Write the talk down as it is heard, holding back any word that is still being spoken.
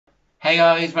Hey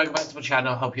guys, welcome back to my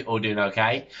channel. Hope you're all doing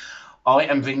okay. I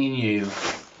am bringing you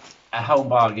a Home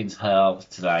Bargains haul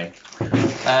today.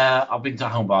 I've been to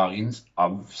Home Bargains. I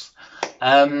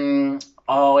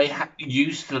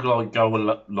used to go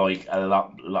a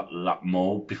lot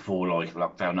more before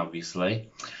lockdown, obviously.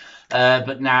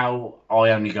 But now I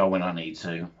only go when I need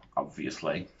to,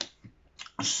 obviously.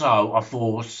 So I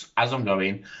thought, as I'm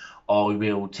going, I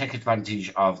will take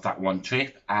advantage of that one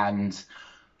trip and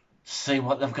see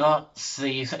what they've got,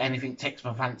 see if anything takes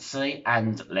my fancy,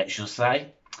 and let's just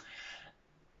say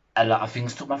a lot of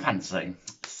things took my fancy.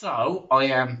 So I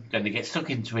am going to get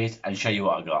stuck into it and show you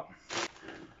what I got.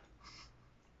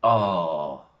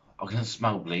 Oh, I can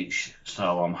smell bleach,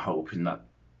 so I'm hoping that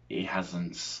it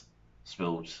hasn't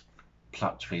spilled.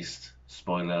 Plot twist,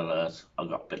 spoiler alert, I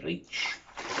got bleach.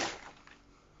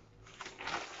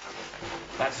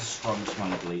 That's a strong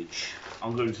smell of bleach.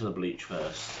 I'm going to the bleach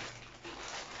first.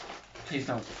 Please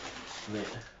don't split.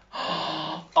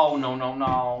 Oh no no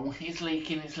no! It's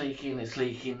leaking! It's leaking! It's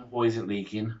leaking! Why is it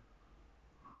leaking?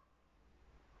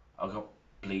 I got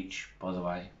bleach, by the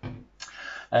way.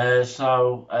 I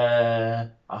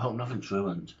hope nothing's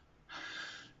ruined.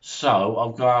 So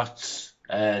I've got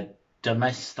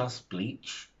Domestos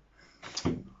bleach.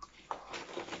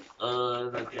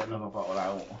 Let's get another bottle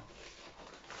out.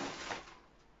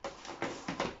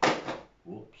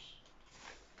 Whoops.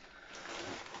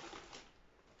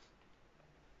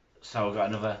 So I've got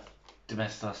another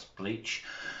Domestos bleach.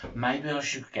 Maybe I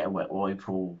should get a wet wipe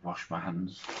or wash my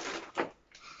hands.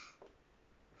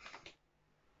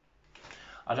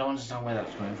 I don't understand where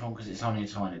that's coming from because it's only a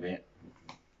tiny bit.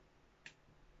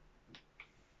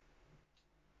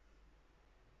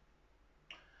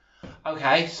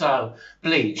 Okay, so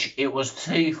bleach. It was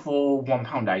 2 for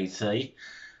 £1.80.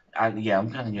 And yeah, I'm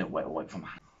going to get a wet wipe from my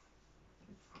hand.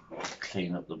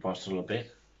 Clean up the bottle a bit.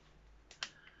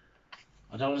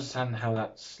 I don't understand how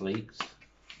that's leaked.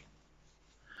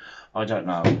 I don't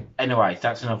know. Anyway,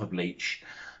 that's another bleach.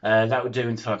 That would do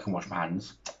until I can wash my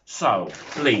hands. So,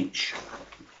 bleach.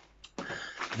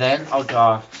 Then I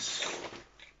got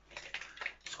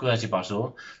squirty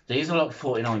bottle. These are like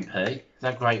 49p.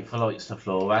 They're great for like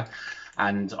Sephora.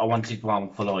 And I wanted one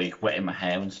for like wetting my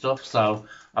hair and stuff. So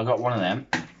I got one of them.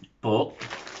 But,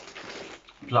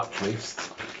 plot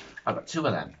twist, I got two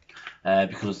of them.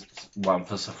 Because one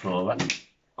for Sephora.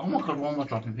 Oh my god, why am I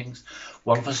dropping things?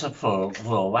 One for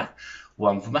Sephora,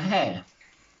 one for my hair.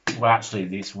 Well, actually,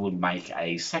 this would make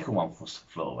a second one for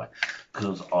Sephora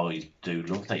because I do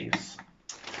love these.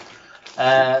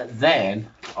 Then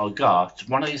I got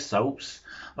one of these soaps.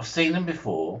 I've seen them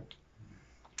before,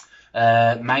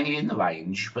 mainly in the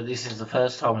range, but this is the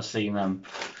first time I've seen them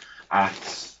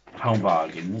at Home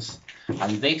Bargains.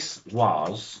 And this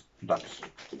was, that's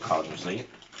the card receipt,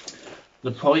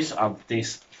 the price of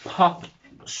this Pop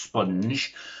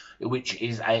sponge, which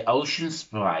is a ocean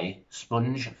spray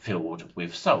sponge filled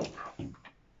with soap.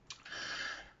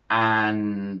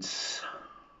 And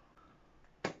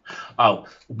oh,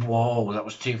 whoa, that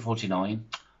was £2.49.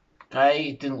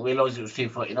 Okay, didn't realise it was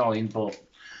 £2.49, but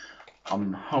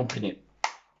I'm hoping it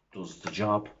does the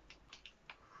job.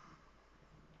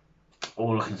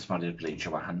 All I can smell is bleach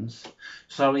on my hands.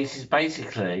 So this is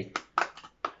basically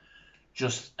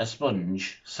just a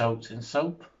sponge soaked in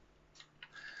soap.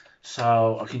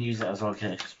 So I can use it as like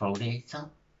an exfoliator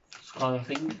kind of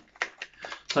thing.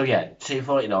 So yeah,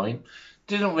 £2.49.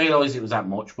 Didn't realise it was that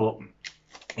much, but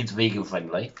it's vegan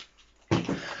friendly.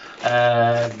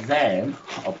 Then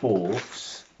I bought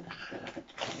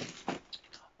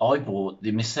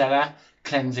the Micellar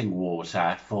cleansing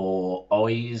water for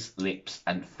eyes, lips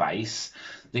and face.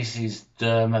 This is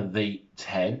Derma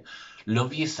 10.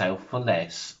 Love yourself for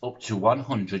less, up to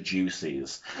 100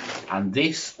 juices. And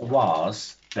this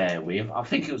was, bear with, I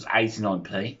think it was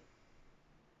 89p.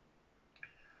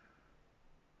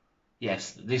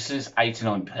 Yes, this is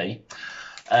 89p.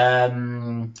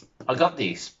 I got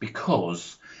this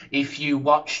because if you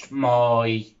watched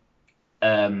my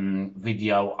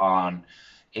video on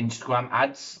Instagram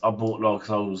ads, I bought like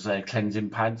those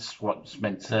cleansing pads, what's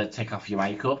meant to take off your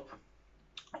makeup.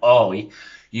 I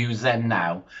use them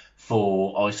now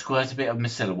I squirt a bit of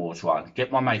micellar water on,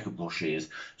 get my makeup brushes,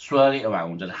 swirl it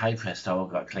around, and hey presto,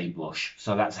 I've got a clean brush.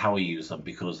 So that's how I use them,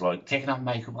 because like taking off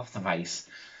makeup off the face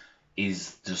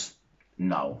is just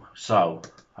no. So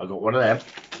I got one of them,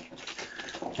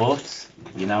 but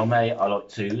you know me, I like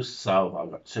twos, so I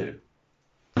got two.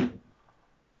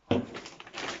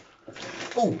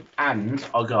 Oh, and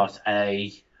I got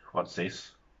a, what's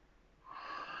this?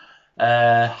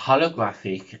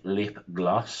 Holographic lip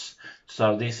gloss.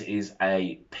 So this is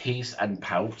a piece and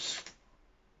pout.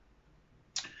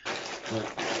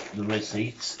 the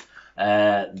receipts.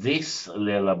 This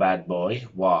little bad boy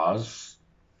was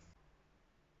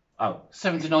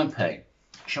 79p.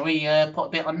 Shall we put a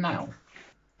bit on now?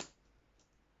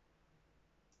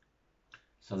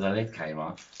 So the lid came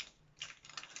off.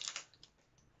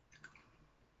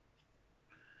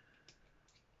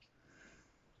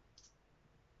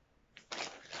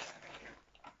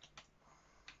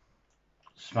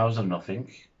 Smells of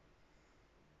nothing.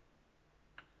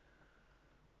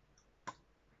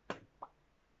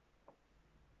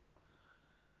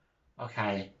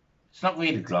 Okay, it's not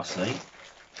really glossy.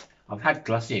 I've had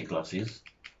glossier glossies.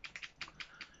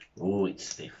 Oh, it's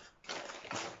stiff.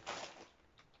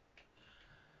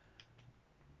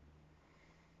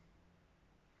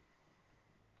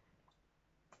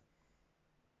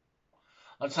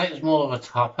 I'd say it's more of a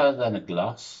topper than a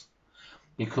gloss,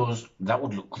 because that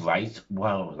would look great.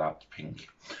 Wow, that's pink.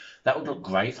 That would look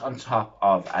great on top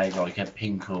of like a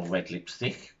pink or red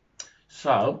lipstick.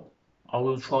 So I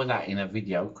will try that in a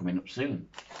video coming up soon.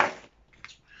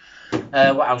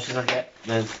 What else did I get?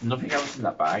 There's nothing else in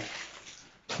that bag.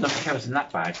 Nothing else in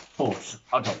that bag, but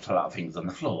I dropped a lot of things on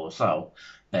the floor, so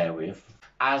bear with.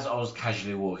 As I was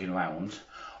casually walking around,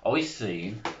 I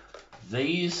seen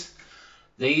these.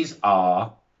 These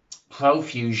are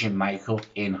Profusion makeup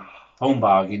in Home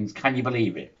Bargains. Can you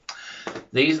believe it?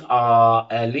 These are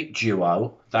a lip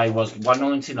duo. They was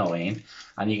 $1.99,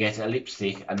 and you get a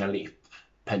lipstick and a lip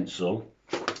pencil.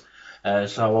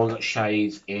 So I got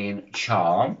shades in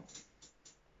Charm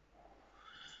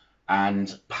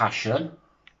and Passion,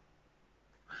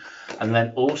 and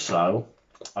then also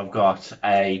I've got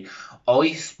a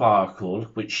eye sparkle,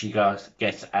 which you guys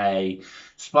get a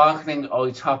sparkling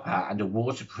eye topper and a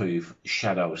waterproof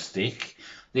shadow stick.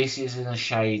 This is in the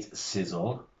shade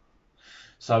Sizzle,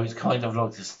 so it's kind of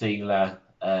like the Stila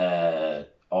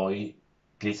eye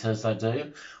glitters I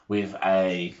do with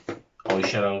a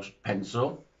eyeshadow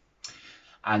pencil.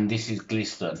 And this is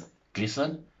Glisten.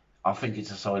 Glisten? I think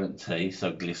it's a silent T,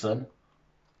 so Glisten.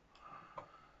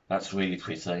 That's really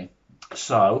pretty.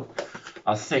 So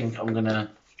I think I'm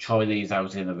gonna try these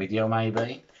out in a video,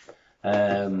 maybe.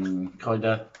 Kind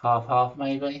of half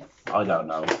maybe. I don't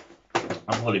know. That'd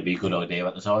probably be a good idea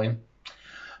at the time.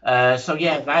 So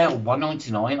yeah, they are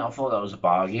 $1.99. I thought that was a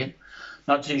bargain.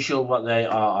 Not too sure what they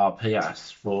are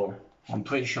RPS, but I'm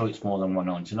pretty sure it's more than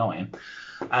 $1.99.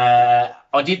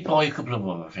 I did buy a couple of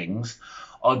other things.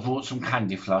 I bought some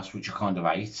candy floss, which I kind of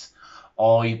ate.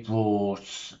 I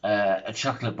brought a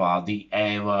chocolate bar, the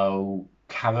Aero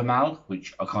Caramel,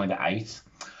 which I kind of ate.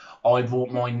 I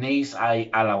bought my niece a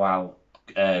LOL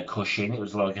cushion. It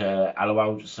was like a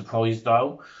LOL surprise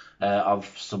doll of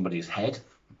somebody's head.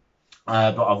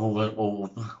 But I've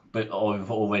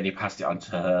already passed it on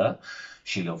to her.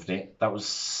 She loved it. That was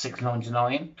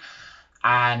 $6.99.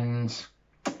 And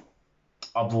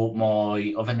I bought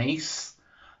my other niece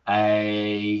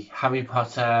a Harry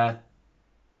Potter,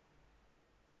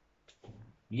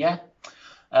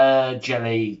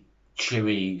 jelly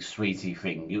chewy sweetie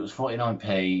thing. It was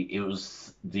 49p. It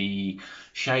was the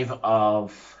shape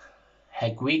of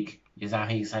Hedwig. Is that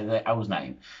how you say the owl's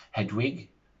name? Hedwig?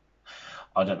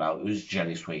 I don't know. It was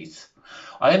jelly sweet.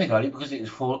 I only got it because it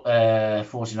was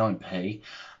 49p,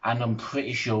 and I'm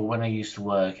pretty sure when I used to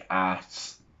work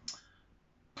at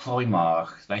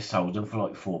Primark, they sold them for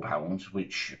like £4,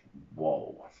 which,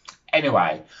 whoa.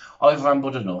 Anyway, I've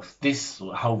rambled enough. This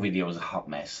whole video was a hot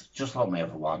mess, just like my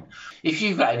other one. If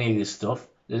you've got any of this stuff,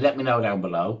 let me know down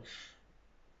below.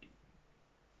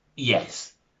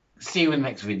 Yes. See you in the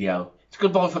next video. It's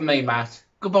goodbye from me, Matt.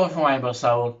 Goodbye from Rainbow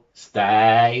Soul.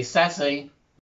 Stay sassy.